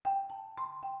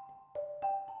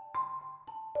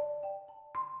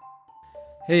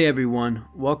Hey everyone,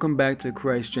 welcome back to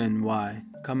Christ Gen Y,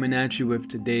 coming at you with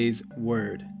today's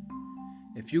word.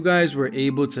 If you guys were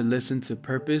able to listen to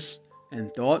Purpose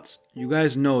and Thoughts, you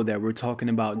guys know that we're talking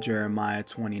about Jeremiah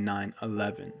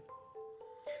 29:11.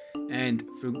 And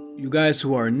for you guys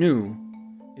who are new,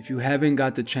 if you haven't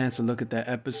got the chance to look at that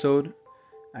episode,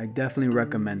 I definitely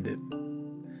recommend it.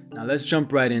 Now let's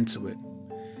jump right into it.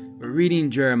 We're reading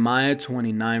Jeremiah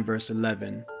 29 verse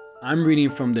 11. I'm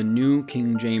reading from the New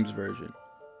King James Version.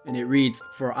 And it reads,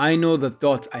 "For I know the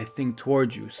thoughts I think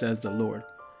toward you, says the Lord,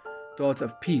 thoughts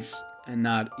of peace and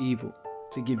not evil,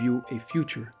 to give you a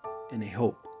future and a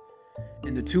hope."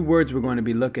 And the two words we're going to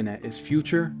be looking at is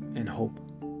future and hope.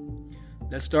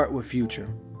 Let's start with future.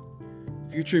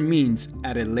 Future means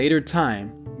at a later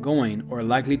time, going or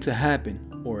likely to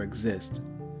happen or exist.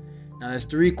 Now there's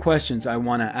three questions I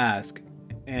want to ask,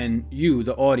 and you,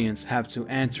 the audience, have to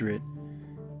answer it.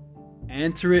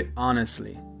 Answer it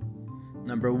honestly.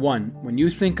 Number one, when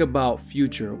you think about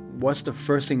future, what's the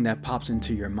first thing that pops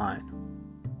into your mind?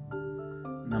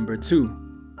 Number two,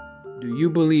 do you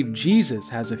believe Jesus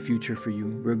has a future for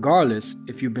you, regardless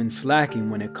if you've been slacking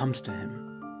when it comes to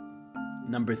him?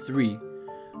 Number three,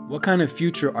 what kind of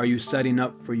future are you setting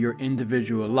up for your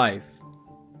individual life?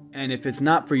 And if it's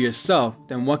not for yourself,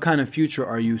 then what kind of future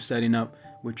are you setting up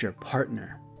with your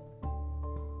partner?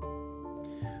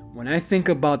 When I think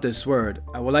about this word,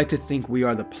 I would like to think we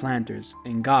are the planters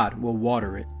and God will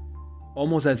water it,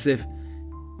 almost as if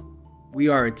we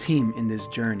are a team in this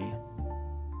journey.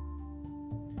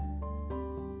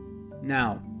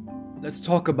 Now, let's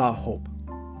talk about hope.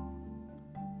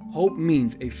 Hope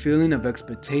means a feeling of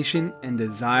expectation and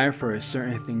desire for a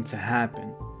certain thing to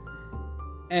happen.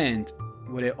 And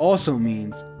what it also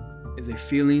means is a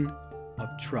feeling of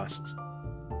trust.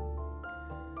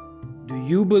 Do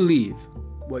you believe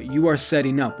what you are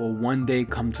setting up will one day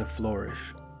come to flourish?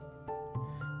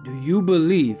 Do you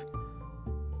believe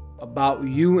about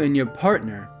you and your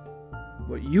partner,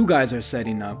 what you guys are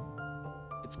setting up,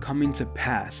 it's coming to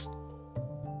pass?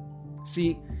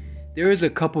 See, there is a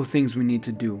couple things we need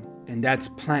to do, and that's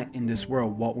plant in this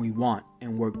world what we want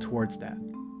and work towards that.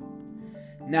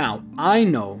 Now, I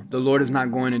know the Lord is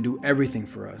not going to do everything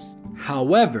for us.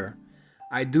 However,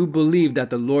 I do believe that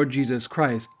the Lord Jesus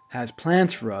Christ has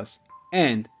plans for us,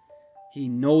 and he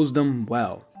knows them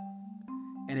well.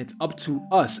 And it's up to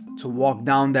us to walk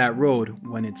down that road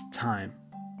when it's time.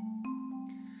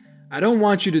 I don't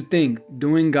want you to think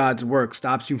doing God's work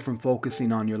stops you from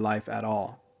focusing on your life at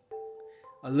all.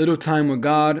 A little time with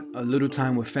God, a little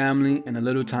time with family, and a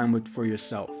little time for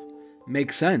yourself.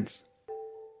 Makes sense.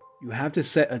 You have to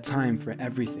set a time for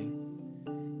everything.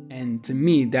 And to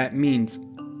me, that means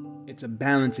it's a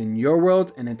balance in your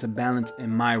world and it's a balance in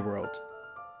my world.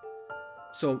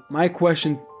 So my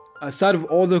question, aside of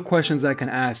all the questions I can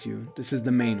ask you, this is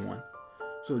the main one.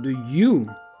 So do you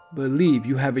believe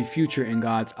you have a future in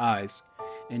God's eyes?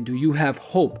 And do you have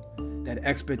hope, that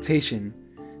expectation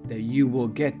that you will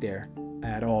get there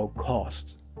at all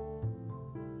costs?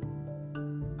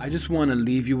 I just want to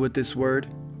leave you with this word.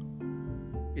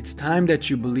 It's time that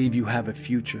you believe you have a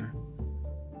future.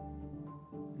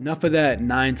 Enough of that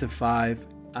 9 to 5.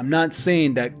 I'm not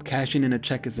saying that cashing in a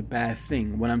check is a bad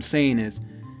thing. What I'm saying is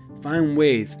find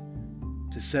ways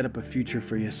to set up a future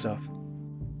for yourself.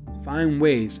 Find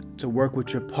ways to work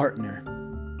with your partner.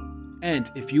 And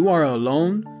if you are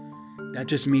alone, that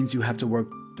just means you have to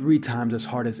work 3 times as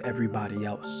hard as everybody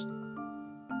else.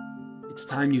 It's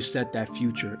time you set that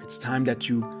future. It's time that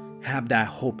you have that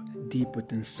hope deep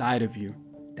within inside of you.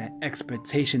 That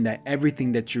expectation that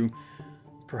everything that you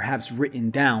perhaps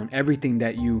written down, everything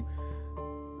that you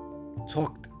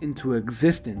talked into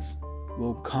existence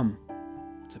will come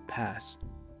to pass.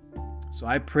 So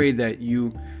I pray that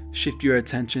you shift your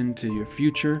attention to your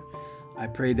future. I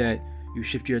pray that you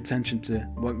shift your attention to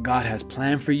what God has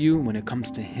planned for you when it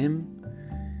comes to him,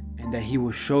 and that he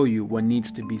will show you what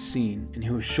needs to be seen, and he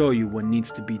will show you what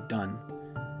needs to be done.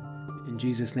 In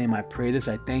Jesus' name I pray this.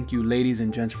 I thank you, ladies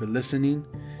and gents, for listening,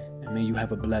 and may you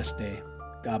have a blessed day.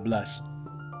 God bless.